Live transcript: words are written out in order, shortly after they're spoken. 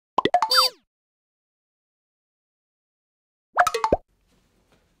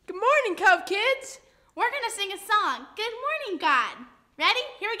morning, CovKids. We're going to sing a song. Good morning, God. Ready?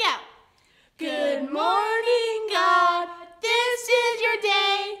 Here we go. Good morning, God. This is your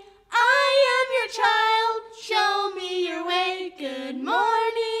day. I am your child. Show me your way. Good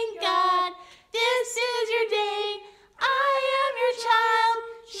morning, God. This is your day. I am your child.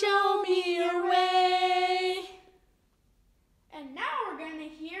 Show me your way. And now we're going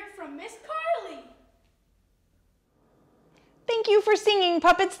to hear from Miss Carlee. Thank you for singing,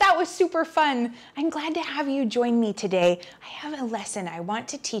 puppets. That was super fun. I'm glad to have you join me today. I have a lesson I want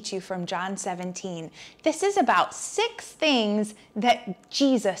to teach you from John 17. This is about 6 things that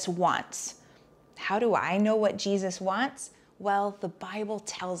Jesus wants. How do I know what Jesus wants? Well, the Bible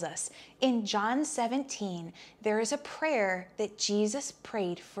tells us. In John 17, there is a prayer that Jesus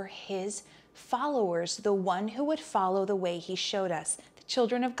prayed for his followers, the one who would follow the way he showed us, the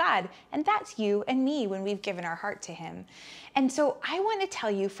children of God. And that's you and me when we've given our heart to him. And so I want to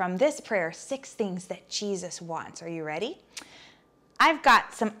tell you from this prayer 6 things that Jesus wants. Are you ready? I've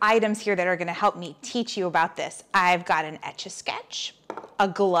got some items here that are going to help me teach you about this. I've got an etch-a-sketch, a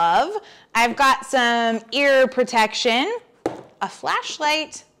glove, I've got some ear protection, a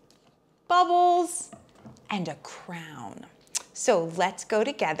flashlight, bubbles, and a crown. So let's go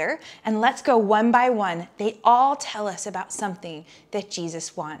together and let's go one by one. They all tell us about something that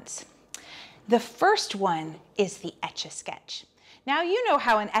Jesus wants. The first one is the etch-a-sketch. Now you know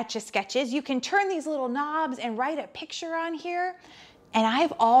how an etch-a-sketch is. You can turn these little knobs and write a picture on here. And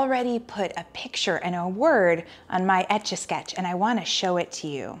I've already put a picture and a word on my etch-a-sketch, and I want to show it to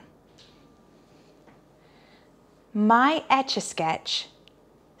you. My etch-a-sketch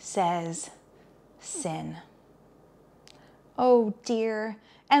says sin. Oh dear.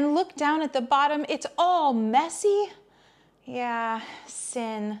 And look down at the bottom, it's all messy. Yeah,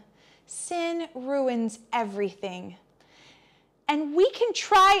 sin. Sin ruins everything. And we can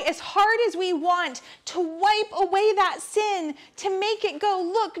try as hard as we want to wipe away that sin, to make it go.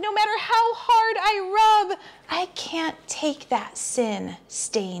 Look, no matter how hard I rub, I can't take that sin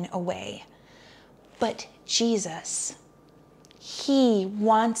stain away. But Jesus, he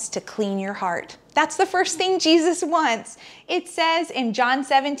wants to clean your heart. That's the first thing Jesus wants. It says in John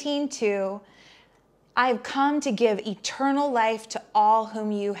 17:2, I've come to give eternal life to all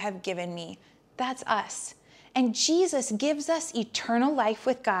whom you have given me. That's us. And Jesus gives us eternal life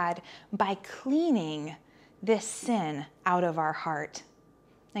with God by cleaning this sin out of our heart.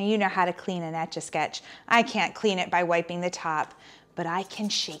 Now you know how to clean an etch-a-sketch. I can't clean it by wiping the top, but I can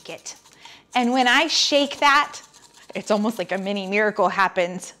shake it. And when I shake that, it's almost like a mini miracle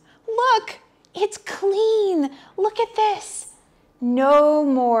happens. Look, it's clean. Look at this. No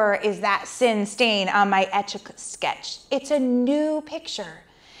more is that sin stain on my etch-a-sketch. It's a new picture.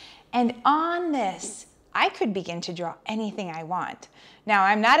 And on this, I could begin to draw anything I want. Now,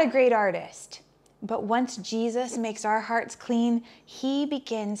 I'm not a great artist, but once Jesus makes our hearts clean, he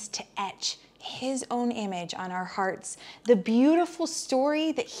begins to etch his own image on our hearts, the beautiful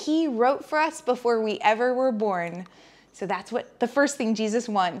story that he wrote for us before we ever were born. So that's what the first thing Jesus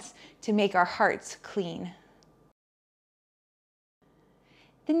wants, to make our hearts clean.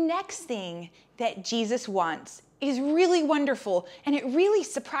 The next thing that Jesus wants is really wonderful, and it really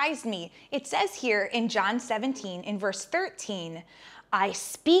surprised me. It says here in John 17, in verse 13, I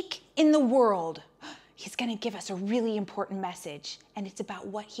speak in the world. He's going to give us a really important message, and it's about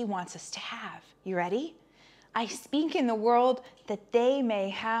what he wants us to have. You ready? I speak in the world that they may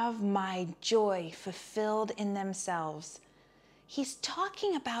have my joy fulfilled in themselves. He's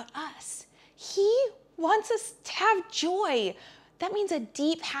talking about us. He wants us to have joy. That means a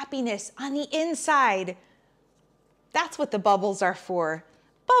deep happiness on the inside. That's what the bubbles are for.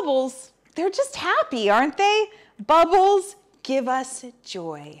 Bubbles, they're just happy, aren't they? Bubbles give us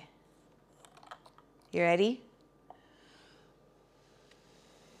joy. You ready?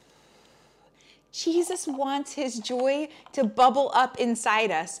 Jesus wants his joy to bubble up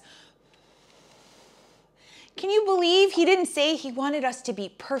inside us. Can you believe he didn't say he wanted us to be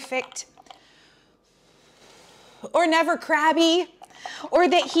perfect or never crabby, or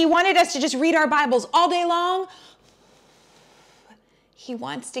that he wanted us to just read our Bibles all day long? He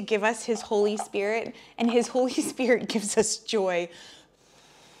wants to give us his Holy Spirit, and his Holy Spirit gives us joy.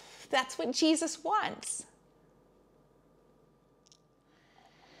 That's what Jesus wants.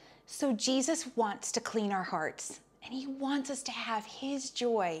 So Jesus wants to clean our hearts, and he wants us to have his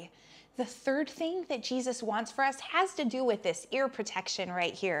joy. The third thing that Jesus wants for us has to do with this ear protection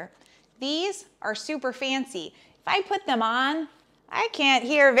right here. These are super fancy. If I put them on, I can't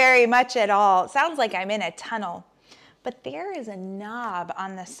hear very much at all. It sounds like I'm in a tunnel. But there is a knob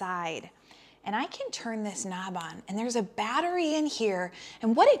on the side. and I can turn this knob on, and there's a battery in here,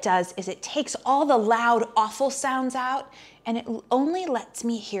 and what it does is it takes all the loud, awful sounds out, and it only lets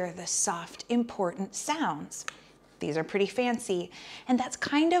me hear the soft, important sounds. These are pretty fancy, and that's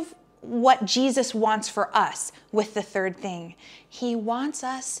kind of what Jesus wants for us with the third thing. He wants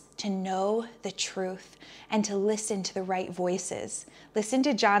us to know the truth and to listen to the right voices. Listen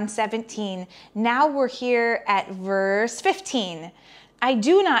to John 17. Now we're here at verse 15. I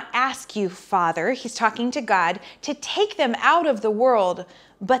do not ask you, Father, he's talking to God, to take them out of the world,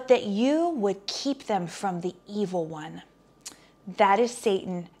 but that you would keep them from the evil one. That is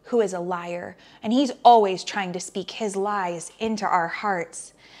Satan, who is a liar, and he's always trying to speak his lies into our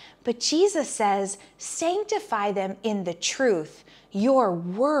hearts. But Jesus says, sanctify them in the truth. Your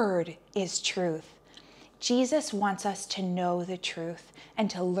word is truth. Jesus wants us to know the truth and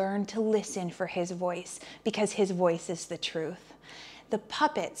to learn to listen for his voice, because his voice is the truth. The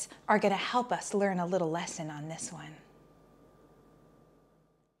puppets are going to help us learn a little lesson on this one.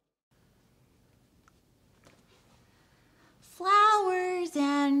 Flowers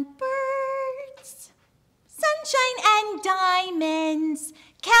and birds, sunshine and diamonds,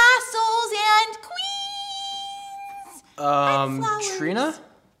 castles and queens. And flowers Trina?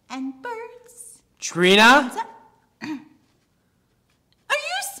 and birds. Trina? Are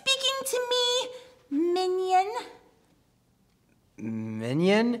you speaking to me, minion?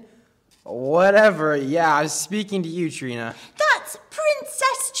 Minion? Whatever. Yeah, I was speaking to you, Trina. That's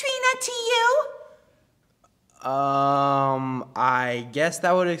Princess Trina to you? I guess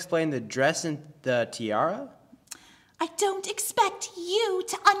that would explain the dress and the tiara? I don't expect you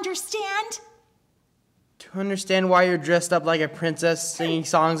to understand. To understand why you're dressed up like a princess singing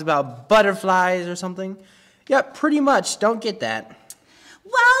songs about butterflies or something? Yeah, pretty much. Don't get that.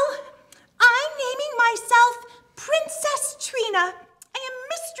 Well, I'm naming myself Princess Trina. I am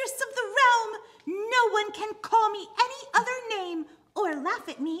mistress of the realm. No one can call me any other name or laugh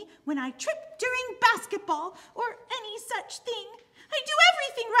at me when I trip during basketball or any such thing. I do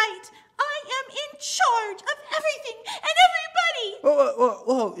everything right. I am in charge of everything and everybody.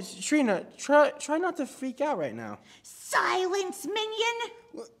 Whoa, Trina, try not to freak out right now. Silence,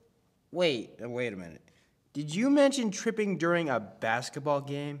 minion. Wait a minute. Did you mention tripping during a basketball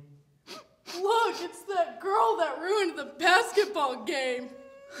game? Look, it's that girl that ruined the basketball game.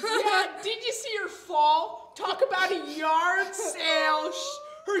 Yeah, did you see her fall? Talk about a yard sale.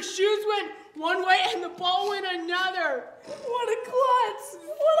 Her shoes went one way and the ball went another. What a klutz.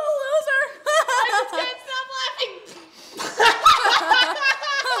 What a loser. I just can't stop laughing.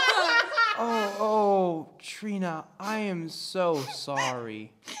 Oh, Trina, I am so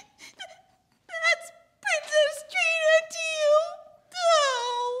sorry. That's Princess Trina to you.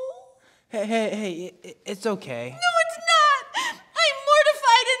 Oh. Hey, it's okay. No, it's not. I'm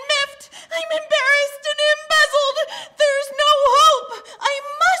mortified and miffed. I'm embarrassed and embezzled. There's no hope. I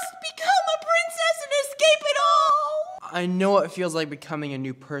must become a princess and escape it all. I know it feels like becoming a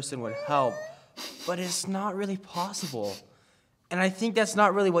new person would help, but it's not really possible. And I think that's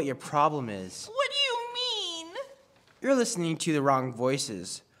not really what your problem is. What do you mean? You're listening to the wrong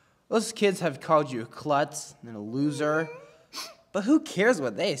voices. Those kids have called you a klutz and a loser. But who cares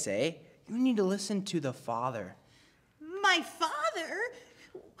what they say? You need to listen to the Father. My father?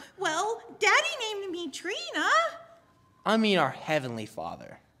 Well, Daddy named me Trina. I mean our Heavenly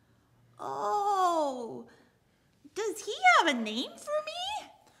Father. Oh. Does he have a name for me?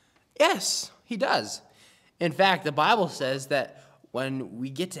 Yes, he does. In fact, the Bible says that when we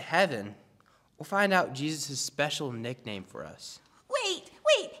get to heaven, we'll find out Jesus' special nickname for us. Wait,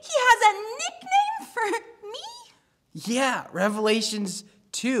 he has a nickname for me? Yeah, Revelations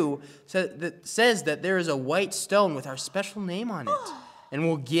 2 says that there is a white stone with our special name on it, and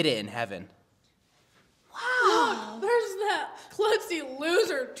we'll get it in heaven. Wow. Look, there's that klutzy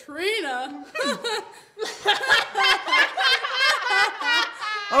loser, Trina.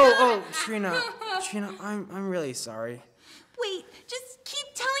 Oh, Trina, I'm really sorry. Wait, just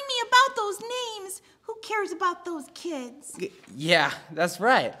keep telling me about those names. Who cares about those kids? Yeah, that's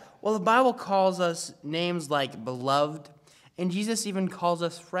right. Well, the Bible calls us names like beloved, and Jesus even calls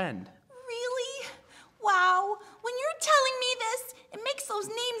us friend. Really? Wow. When you're telling me this, it makes those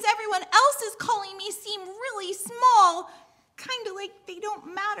names everyone else is calling me seem really small. Kind of like they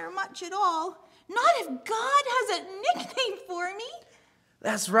don't matter much at all. Not if God has a nickname for me.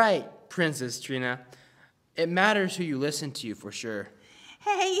 That's right, Princess Trina. It matters who you listen to for sure.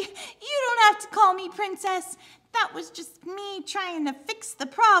 Hey, you don't have to call me princess. That was just me trying to fix the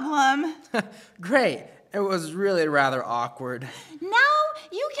problem. Great. It was really rather awkward. Now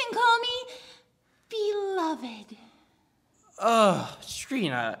you can call me beloved. Oh,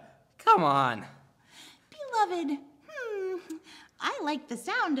 Trina, Come on. Beloved, I like the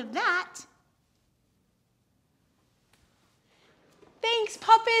sound of that. Thanks,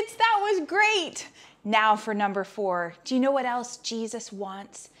 puppets. That was great. Now for number 4. Do you know what else Jesus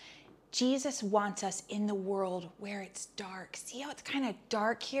wants? Jesus wants us in the world where it's dark. See how it's kind of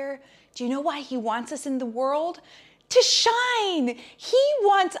dark here? Do you know why he wants us in the world? To shine. He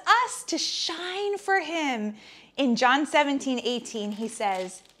wants us to shine for him. In John 17:18, he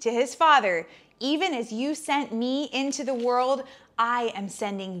says to his Father, even as you sent me into the world, I am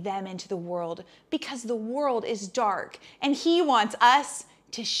sending them into the world because the world is dark and he wants us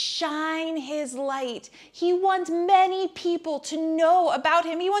to shine his light. He wants many people to know about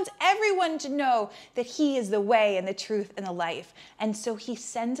him. He wants everyone to know that he is the way and the truth and the life. And so he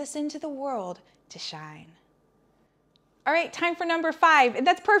sends us into the world to shine. All right, time for number 5. And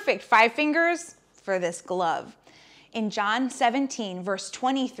that's perfect. 5 fingers for this glove. In John 17, verse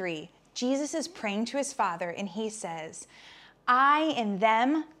 23, Jesus is praying to his Father and he says, I in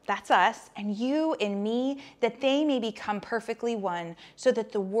them, that's us, and you in me, that they may become perfectly one, so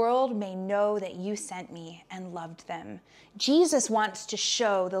that the world may know that you sent me and loved them. Jesus wants to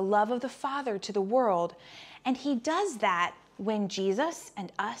show the love of the Father to the world, and he does that when Jesus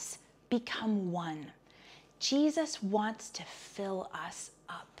and us become one. Jesus wants to fill us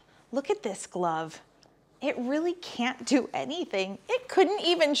up. Look at this glove. It really can't do anything. It couldn't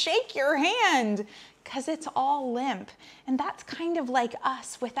even shake your hand because it's all limp. And that's kind of like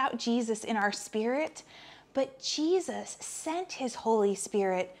us without Jesus in our spirit. But Jesus sent his Holy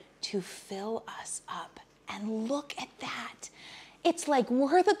Spirit to fill us up. And look at that. It's like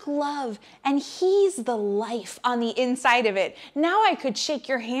we're the glove and he's the life on the inside of it. Now I could shake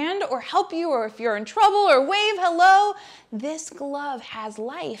your hand or help you, or if you're in trouble, or wave hello. This glove has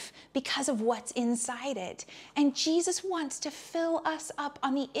life because of what's inside it. And Jesus wants to fill us up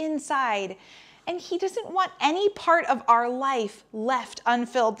on the inside. And he doesn't want any part of our life left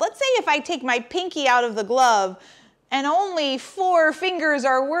unfilled. Let's say if I take my pinky out of the glove and only 4 fingers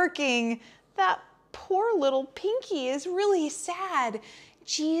are working, that poor little pinky is really sad.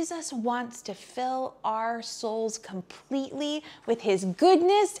 Jesus wants to fill our souls completely with his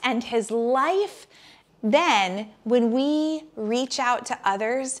goodness and his life. Then when we reach out to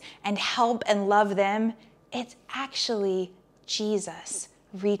others and help and love them, it's actually Jesus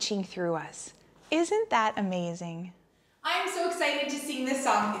reaching through us. Isn't that amazing? I'm so excited to sing this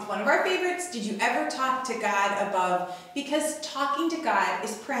song. It's one of our favorites. Did you ever talk to God above? Because talking to God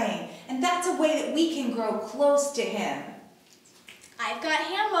is praying, and that's a way that we can grow close to him. I've got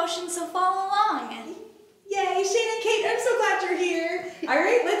hand motions, so follow along. Yay, Shane and Kate, I'm so glad you're here. All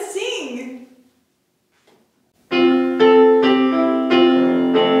right, let's sing.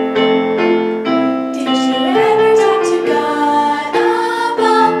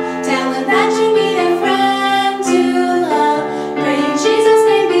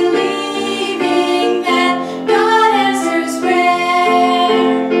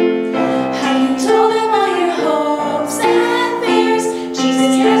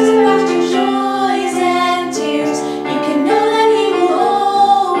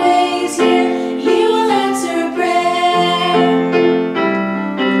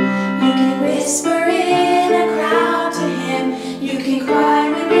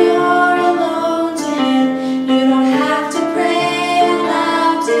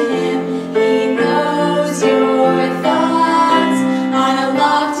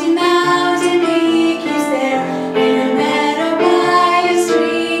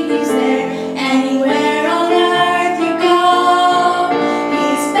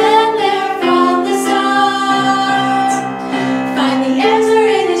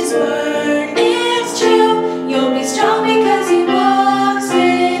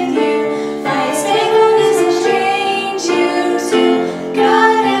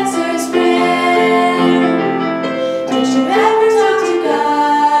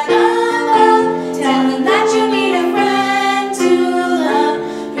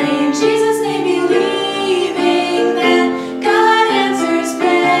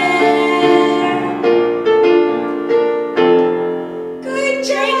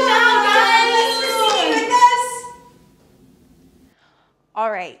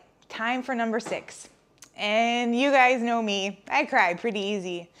 For number 6. And you guys know me, I cry pretty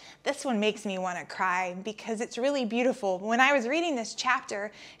easy. This one makes me want to cry because it's really beautiful. When I was reading this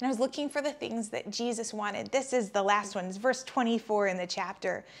chapter and I was looking for the things that Jesus wanted, this is the last one. It's verse 24 in the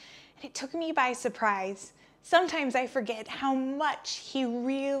chapter. And it took me by surprise. Sometimes I forget how much he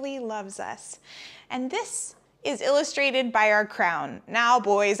really loves us. And this is illustrated by our crown. Now,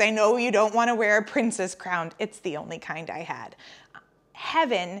 boys, I know you don't want to wear a princess crown. It's the only kind I had.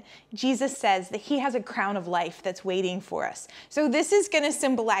 heaven, Jesus says that he has a crown of life that's waiting for us. So this is going to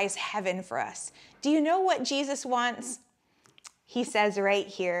symbolize heaven for us. Do you know what Jesus wants? He says right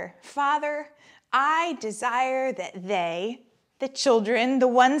here, Father, I desire that they, the children, the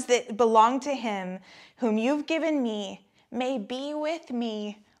ones that belong to him, whom you've given me, may be with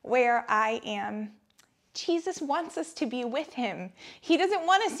me where I am. Jesus wants us to be with him. He doesn't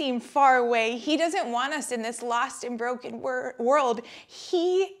want to seem far away. He doesn't want us in this lost and broken world.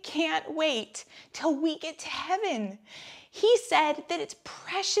 He can't wait till we get to heaven. He said that it's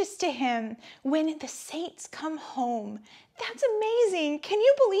precious to him when the saints come home. That's amazing. Can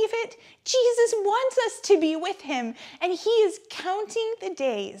you believe it? Jesus wants us to be with him, and he is counting the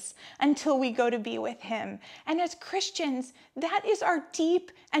days until we go to be with him. And as Christians, that is our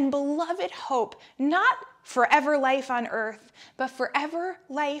deep and beloved hope, not forever life on earth, but forever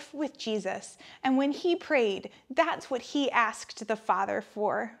life with Jesus. And when he prayed, that's what he asked the Father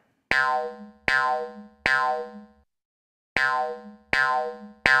for.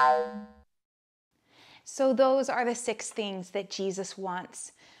 So those are the 6 things that Jesus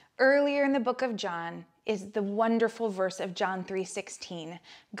wants. Earlier in the book of John is the wonderful verse of John 3:16.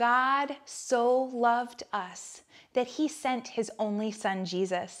 God so loved us that he sent his only son,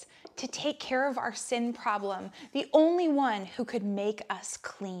 Jesus, to take care of our sin problem, the only one who could make us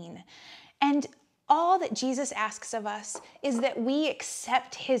clean. And all that Jesus asks of us is that we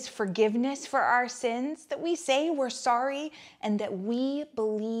accept his forgiveness for our sins, that we say we're sorry, and that we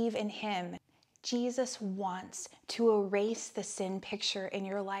believe in him. Jesus wants to erase the sin picture in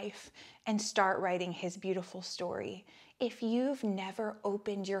your life and start writing his beautiful story. If you've never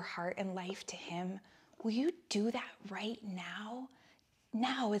opened your heart and life to him, will you do that right now?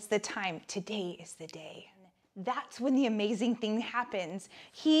 Now is the time. Today is the day. That's when the amazing thing happens.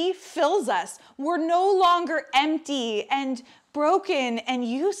 He fills us. We're no longer empty and broken and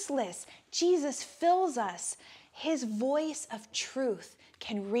useless. Jesus fills us. His voice of truth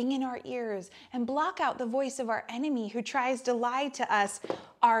can ring in our ears and block out the voice of our enemy who tries to lie to us.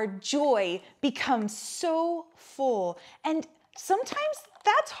 Our joy becomes so full. And sometimes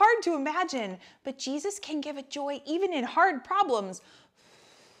that's hard to imagine, but Jesus can give a joy even in hard problems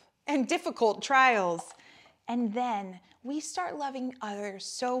and difficult trials. And then we start loving others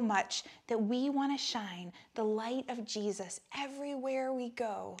so much that we want to shine the light of Jesus everywhere we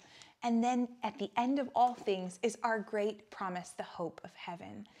go. And then at the end of all things is our great promise, the hope of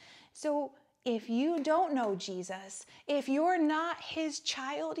heaven. So if you don't know Jesus, if you're not his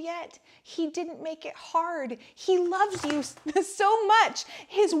child yet, he didn't make it hard. He loves you so much.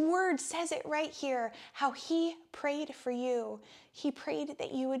 His word says it right here, how he prayed for you. He prayed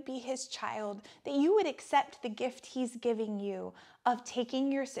that you would be his child, that you would accept the gift he's giving you of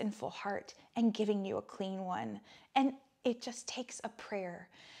taking your sinful heart and giving you a clean one. And it just takes a prayer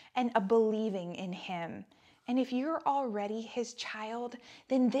and a believing in him. And if you're already his child,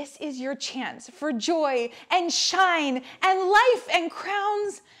 then this is your chance for joy and shine and life and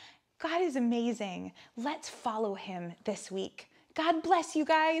crowns. God is amazing. Let's follow him this week. God bless you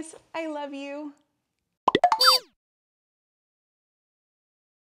guys. I love you.